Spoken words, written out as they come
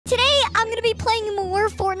playing more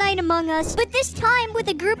Fortnite Among Us, but this time with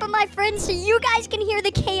a group of my friends so you guys can hear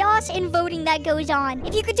the chaos and voting that goes on.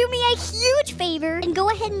 If you could do me a huge favor and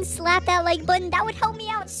go ahead and slap that like button, that would help me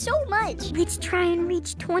out so much. Let's try and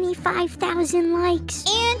reach 25,000 likes.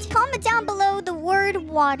 And comment down below the word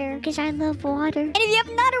water, because I love water. And if you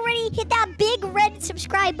have not already, hit that big red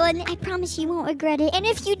subscribe button. I promise you won't regret it. And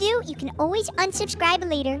if you do, you can always unsubscribe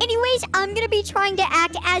later. Anyways, I'm gonna be trying to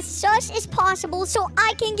act as sus as possible so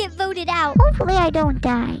I can get voted out. Hopefully I don't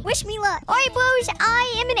die. Wish me luck. Alright, bros,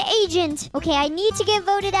 I am an agent. Okay, I need to get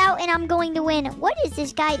voted out and I'm going to win. What is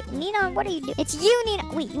this guy? Neon, what are you doing? It's you,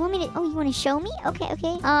 Neon. Wait, you want me to... Oh, you want to show me? Okay,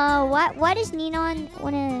 okay. What does Neon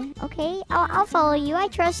wanna... Okay, I'll follow you. I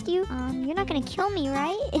trust you. You're not gonna kill me,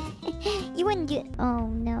 right? You wouldn't do... Oh,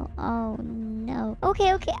 no. Oh, no.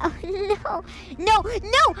 Okay, okay. Oh, no. No,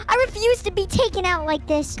 no! I refuse to be taken out like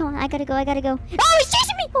this. Come on, I gotta go. Oh, he's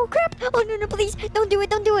chasing me! Oh, crap! Oh, no, no, please. Don't do it.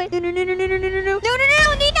 No, no, no, no, no, no, no, no, no, no, no,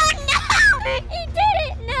 no, Neon, no! He did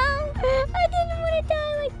it! No! I didn't want to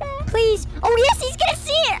die like that. Please. Oh, yes, he's gonna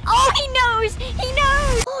see it! Oh, he knows! He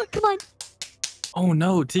knows! Oh, come on. Oh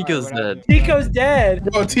no, Tiko's dead. Tiko's dead.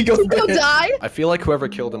 Bro, Tiko's dead. Die. I feel like whoever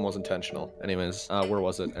killed him was intentional. Anyways, where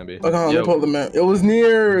was it, MB? Okay, let me pull the map. It was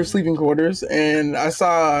near sleeping quarters, and I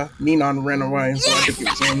saw Neon ran away, so I think it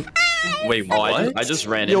was him. Wait, what? I just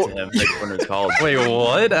ran into him. Like when it's called. Wait,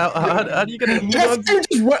 what? How do you get a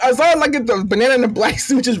I saw like the banana in the black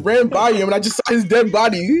suit just ran by him, and I just saw his dead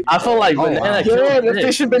body. I felt like banana. Yeah, the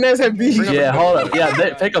fish and bananas have beef. Yeah, hold up.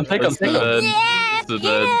 Yeah, pick him.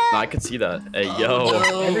 Yeah, I could see that. Hey, yo.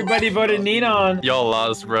 Everybody voted Neon. Y'all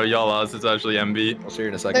lost, bro. Y'all lost. It's actually MB. I'll see you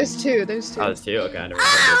in a second. There's two. Oh, there's two. Okay, I never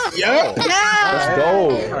Yeah. Let's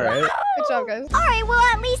go. All right. Good job, guys. Alright, well,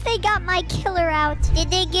 at least they got my killer out. Did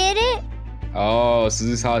they get it? Oh, so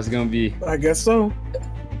this is how it's gonna be. I guess so.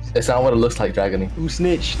 It's not what it looks like, Dragony. Who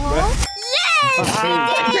snitched? Oh,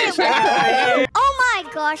 yes! Oh my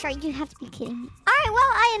gosh, you have to be kidding me. Alright,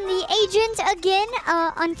 well, I am the agent again.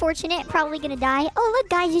 Unfortunate, probably gonna die. Oh, look,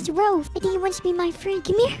 guys, it's Rove. I think he wants to be my friend.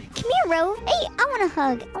 Come here, Rove. Hey, I want a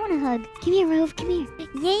hug. Come here, Rove, come here.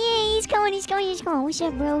 Yeah, he's going. What's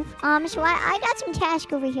up, Rove? So I got some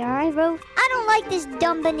task over here, alright, Rove? I don't like this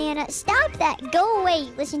dumb banana. Stop that. Go away.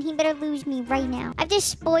 Listen, he better lose me right now. I have to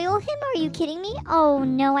spoil him? Are you kidding me? Oh,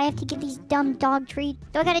 no, I have to give these dumb dog treats.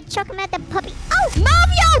 Do I gotta chuck him at the puppy? Oh, move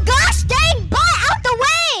your gosh dang butt out the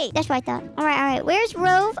way! That's what I thought. Alright. Where's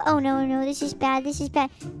Rove? Oh, no. This is bad.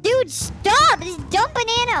 Dude, stop! This dumb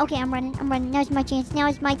banana. Okay, I'm running. Now's my chance. Now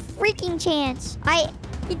is my freaking chance.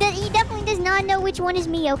 He definitely does not know which one is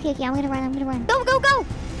me. Okay, I'm gonna run. Go!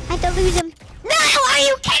 I have to lose him. No! Are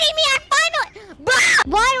you kidding me? I finally...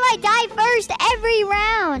 Why do I die first every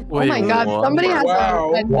round? Wait, oh my god, somebody has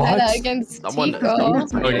Wow. a banana against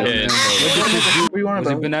Tiko. Okay. Was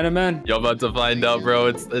it Banana Man? Y'all about to find out, bro.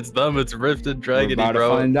 It's them. It's Rift and Dragony,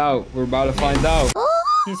 bro. We're about to find out.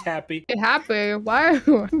 He's happy. Get happy. Why are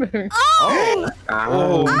you wondering? Oh,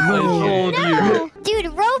 no. Dude,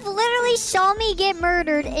 Rove literally saw me get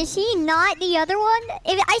murdered. Is he not the other one?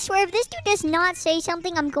 I swear, if this dude does not say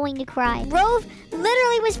something, I'm going to cry. Rove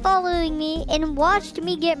literally was following me and watched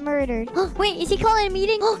me get murdered. Wait, is he calling a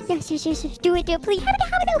meeting? Yes. Do it, please.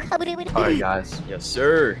 Alright, guys. Yes,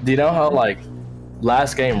 sir. Do you know how, like,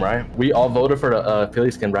 last game, right? We all voted for the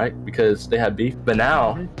Philly skin, right? Because they had beef. But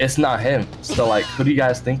now, it's not him. So, like, who do you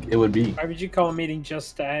guys think it would be? Why would you call a meeting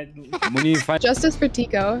just that? We need to find Justice for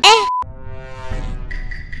Tiko.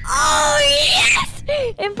 Oh, yes!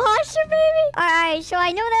 Imposter, baby! Alright, so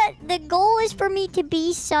I know that the goal is for me to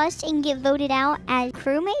be sus and get voted out as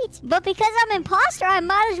crewmates. But because I'm imposter, I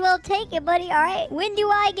might as well take it, buddy. Alright, when do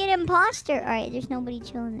I get imposter? Alright, there's nobody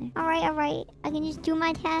chilling there. Alright. I can just do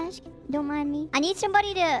my task. Don't mind me. I need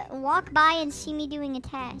somebody to walk by and see me doing a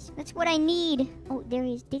task. That's what I need. Oh, there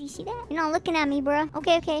he is. Did he see that? You're not looking at me, bro.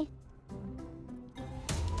 Okay.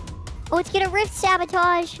 Oh, let's get a rift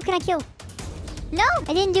sabotage. Who can I kill? No,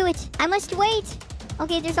 I didn't do it. I must wait.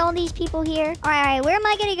 Okay, there's all these people here. All right. Where am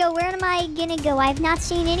I gonna go? I have not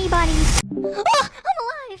seen anybody. Oh,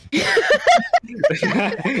 I'm alive.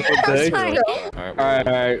 Sorry. All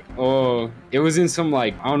right. Oh, it was in some,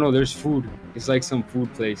 like, I don't know. There's food. It's like some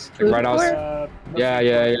food place, like right outside. Yeah.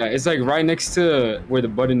 It's like right next to where the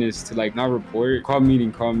button is to like not report. Call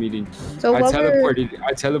meeting. So I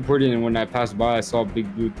teleported, and when I passed by, I saw a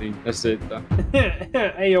big blue thing. That's it.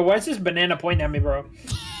 Hey, yo, why's this banana pointing at me, bro?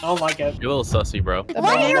 I don't like it. You're a little sussy, bro.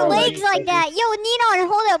 Why are your legs like that? Yo, Neon,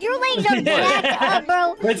 hold up. Your legs are jacked up,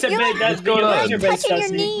 bro. That's a bit. That's going on. You're touching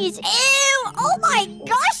your knees. Ew! Oh my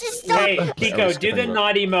gosh, it's so... Hey, Tiko, do the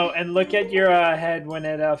not emote and look at your head when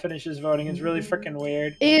it finishes voting. It's really freaking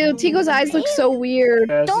weird. Ew, Tiko's eyes look so weird.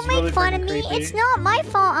 Yeah, this Don't is make really fun of freaking me. creepy. It's not my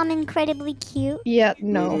fault I'm incredibly cute. Yeah,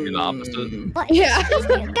 no. You're the opposite. What? Yeah. Excuse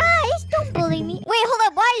me. Guys, don't bully me. Wait, hold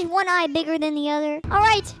up. Why is one eye bigger than the other? All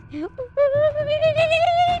right.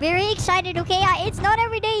 Very excited, okay? It's not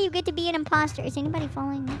every day you get to be an imposter. Is anybody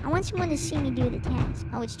following me? I want someone to see me do the task.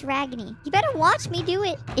 Oh, it's Dragony. You better watch me do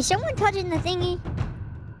it. Is someone touching the thingy?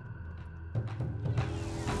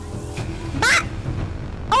 Ah!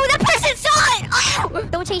 Oh, that person saw it! Oh!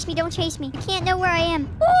 Don't chase me, don't chase me. You can't know where I am.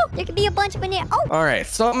 Ooh, there could be a bunch of bananas. Oh! All right,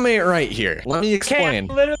 something ain't right here. Let me explain.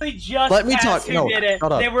 Okay, I literally just Let me asked talk. who No, did it.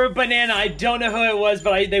 shut up. They were a banana. I don't know who it was,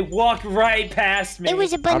 but they walked right past me. It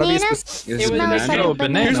was a How to be banana. specific. It was a Smells like banana. a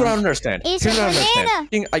banana. Here's what I don't understand. It's Here's a what I don't banana.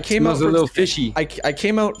 understand. I came out Smells a from little fishy. I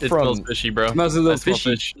came out It from. smells fishy, bro. Smells a little I smell fishy.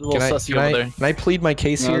 fish. A little sussy over there. Can I plead my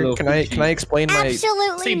case No, here? little Can I fishy. explain my?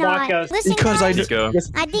 Absolutely See, not. Bacchus. Listen, Because I guys, just. Go.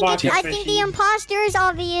 I think Fishy. the imposter is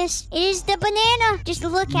obvious. It is the banana. Just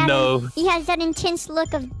look at No. him. He has that intense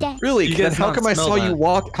look of death. Really? You Then guys how not come I smell saw you that.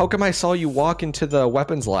 walk? How come I saw you walk into the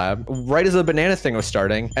weapons lab right as the banana thing was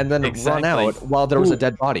starting, and then run Exactly. out while there was Who? a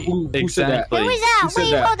dead body? Who said that? Who Exactly. was that? Who said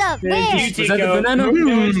Wait, that? hold up. It Where? was you, Was that the Tiko. banana? It was you,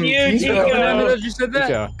 Was that the banana Tiko. that you said that?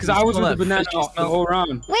 Tiko. Because I was with the Smell that banana fishy the smell. whole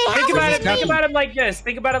round. Wait, how Think was about it it. Think me? about it like this.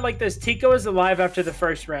 Think about it like this. Tiko is alive after the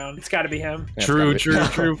first round. It's got to be him. Yeah, True, it's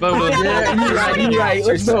gotta true, true. Photo. Yeah, you're right. You're right.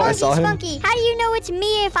 Let's go. I saw him. Spunky, how do you know it's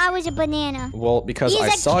me if I was a banana? Well, because He's I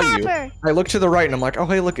a saw you. capper. I look to the right and I'm like, oh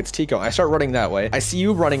hey, look, it's Tiko. I start running that way. I see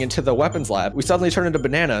you running into the weapons lab. We suddenly turn into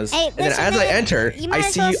bananas. Hey, And then listen, as I man, enter, you I might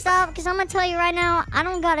as see well you. stop, because I'm going to tell you right now, I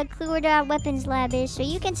don't got a clue where that weapons lab is, so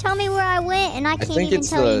you can tell me where I went, and I I can't think even it's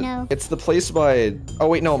tell you the no. it's the place by. Oh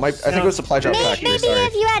wait, no, I think it was supply drop factory. Maybe Sorry.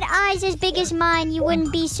 if you had eyes as big as mine, you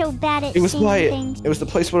wouldn't be so bad at It was seeing by. things. It was the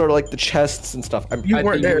place where like the chests and stuff. You I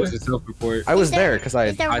weren't think it there. was a self-report. I was Is there- there because I.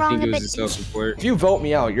 Is there I wrong think it about- was a self-report. If you vote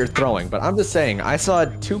me out, you're throwing. But I'm just saying, I saw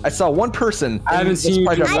one person. I in haven't the seen you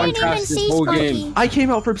supply do drop I one didn't factory. even task this see whole Spunky. game. I came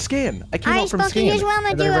out from scan. I came Alright, out from Spunky, scan. here's what I'm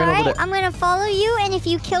and gonna then do, I ran over alright? to- I'm gonna follow you, and if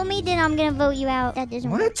you kill me, then I'm gonna vote you out. That doesn't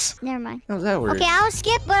work. What? Never mind. How's that work? Okay, I'll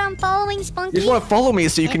skip, but I'm following You Spunky. just want to follow me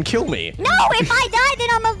so you can kill me. No, if I die, then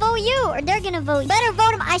I'm gonna vote you, or they're gonna vote you. Better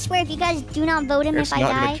vote him. I swear, if you guys do not vote him, It's if I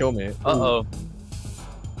not die. gonna kill me. Uh-oh.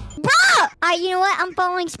 Bruh! Alright, you know what? I'm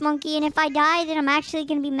following Spunky, and if I die, then I'm actually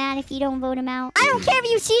gonna be mad if you don't vote him out. I don't care if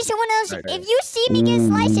you see someone else. Right. If you see me get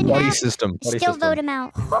sliced in Buddy half, system. Buddy still system. vote him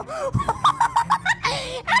out. How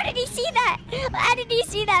did he see that? How did he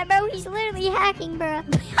see that, bro? He's literally hacking, bro.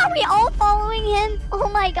 Are we all following him? Oh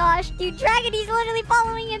my gosh. Dude, Dragon, he's literally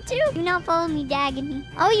following him too. Do not follow me, Dagony.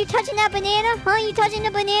 Oh, you touching that banana? Huh? You touching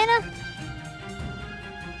the banana?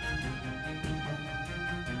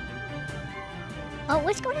 Oh,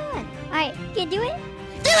 what's going on? Alright, can you do it?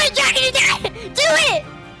 Do it, Dragon! Do it! Do it!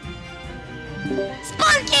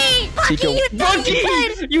 Spunky! Spunky, Tiko. you thought you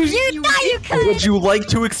could! You thought you could! Would you like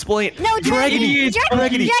to explain? No, Dragony,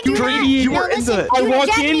 Dragony, Dragony, you were in the. I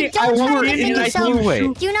walked in, don't I try walked to in, defend and I yourself. told Anyway,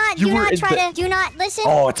 you. Do not You were in try the- to, do not listen.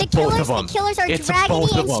 Oh, it's the both killers, of them. The killers are It's Dragony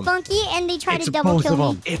both of and them. Spunky, and they try It's to double both kill of me.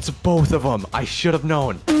 them. It's both of them. I should have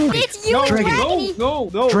known. It's you No, and Dragony. Dragony. no.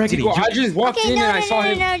 Dragony, Tiko, you- I just walked Okay, in no, and I no, saw no,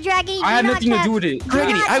 him. no, Dragony. I had do not nothing to cap. do with it.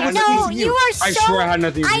 Dragony, I was No, facing you you. are so. I swear I had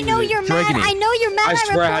nothing to do I know with it. you're mad. Dragony. I know you're mad. I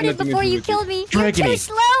swear I had reported nothing to before do you with killed me. You're Dragony. too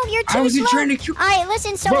slow. You're too I wasn't slow. trying to kill. All right,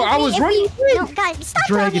 listen. So Bro, if I we, was if running. we, no, guys, stop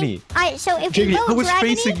Dragony. talking. All right, so if we Dragony, vote I was Dragony,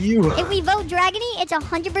 facing you. if we vote Dragony, it's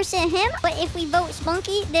 100% him. But if we vote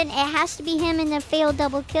Spunky, then it has to be him in the failed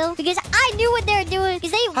double kill because I knew what they were doing.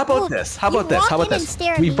 Because they. How about this? How about this? How about this?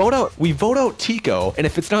 We vote out Tiko, and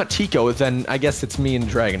if it's not Tiko, then I guess it's me and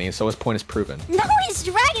Dragony. So his point is proven. No, it's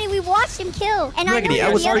Dragony. We watched him kill, and Dragony, I I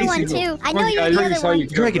know was you're the other facing one you. too. I know you're the other one.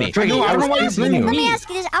 Dragony, No, I don't know why you're facing blaming you. Let me me. ask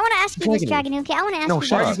you this. I want to ask you this, Dragony. Okay, I want to ask No, you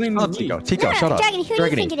shut this. up. blaming Shut up, me? Tiko. No, Tiko, no, shut up. Dragony, who do you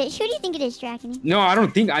Dragony. think it is? Who do you think it is, Dragony? No, I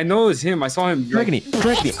don't think. I know it's him. I saw him. Dragony,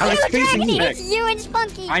 It's I was you, facing Dragony. you. It's you and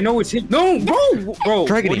Spunky. I know it's him. No, bro.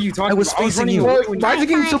 Dragony, What are you talking I was about? facing running you. away Why when is it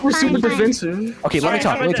getting super Fine, fine. defensive? Okay, let me Alright,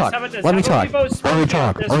 talk. how Let me about talk. this? How about this? Let me How about talk. we vote Let me Spunky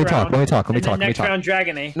talk. this Let me talk. round, Let me talk. Let me and then talk. Let me next talk. round,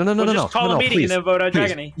 Dragony. No, We'll just call a meeting please, and then vote out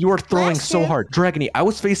please. Dragony. You are throwing That's so true. hard. Dragony, I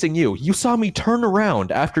was facing you. You saw me turn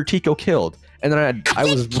around after Tiko killed, and then I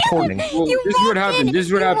was reporting. Well, You this is what walked happened. in, This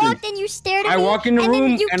is what you happened. walked in, you stared at I me, walk in the and then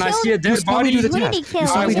room you and I killed- see a dead saw me do body. the Who did he task. kill? You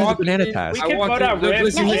saw me do the walked banana in- task. We I could walked vote in- out look, Riff.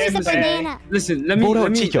 listen, No, it Riff, was a say- banana. Listen, let me Vote out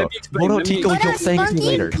let me Tiko. explain. Vote out let me- Tiko. Vote He'll out thank me Spunky,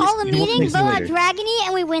 later. call a He will meeting, thank me vote out later. Dragony,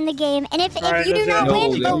 and we win the game. And if Alright, you do not no,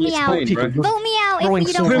 win, let vote me me out. explain, bro. Vote me out Throwing if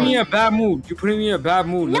you so don't You're putting me win. in a bad mood. You're putting me in a bad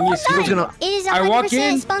mood. No, Let me it's explain. not. It is I walk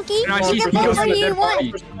 100% in, Spunky. and I You see can Tiko's vote on who the you dead want,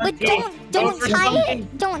 body. but don't Vote for tie Spunky.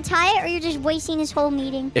 it. Don't tie it, or you're just wasting his whole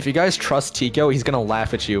meeting. If you guys trust Tiko, Tiko, he's gonna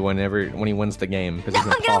laugh at you when he wins the game because he's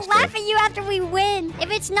an I'm gonna imposter. laugh at you after we win.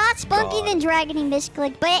 If it's not Spunky, then Dragony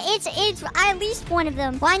misclicked. But it's at least one of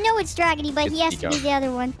them. Well, I know it's Dragony, but he has to be the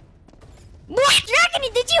other one. What?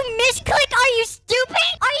 Dragony, did you misclick? Are you stupid?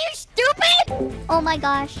 Are you stupid? Oh my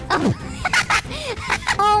gosh.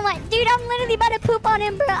 Oh my, dude, I'm literally about to poop on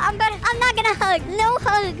him, bro. I'm not gonna hug. No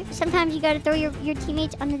hug. Sometimes you gotta throw your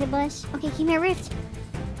teammates under the bus. Okay, give me a rift.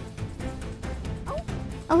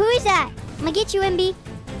 Oh, who is that? I'm gonna get you, MB.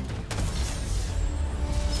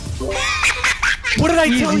 What did I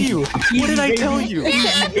tell you? What did I tell you?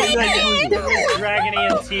 Dragony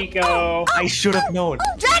and Tiko. I should have known.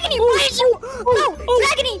 Oh, Dragony, why did you? Oh,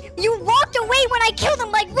 Dragony, you walked away when I killed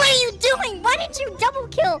him. Like, what are you doing? Why did you double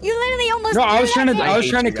kill? You literally almost. No, I was trying to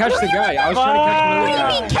catch the guy. I was trying to catch another guy. What do you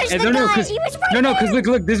mean catch the guy? He was right No, because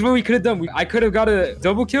look, this is what we could have done. I could have got a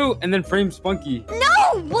double kill and then frame Spunky.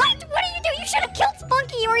 No, what? What do you do? You should have killed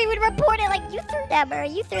Spunky or he would report it. Like, you threw that, bro.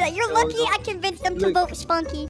 You threw that. You're lucky I convinced them to vote Spunky.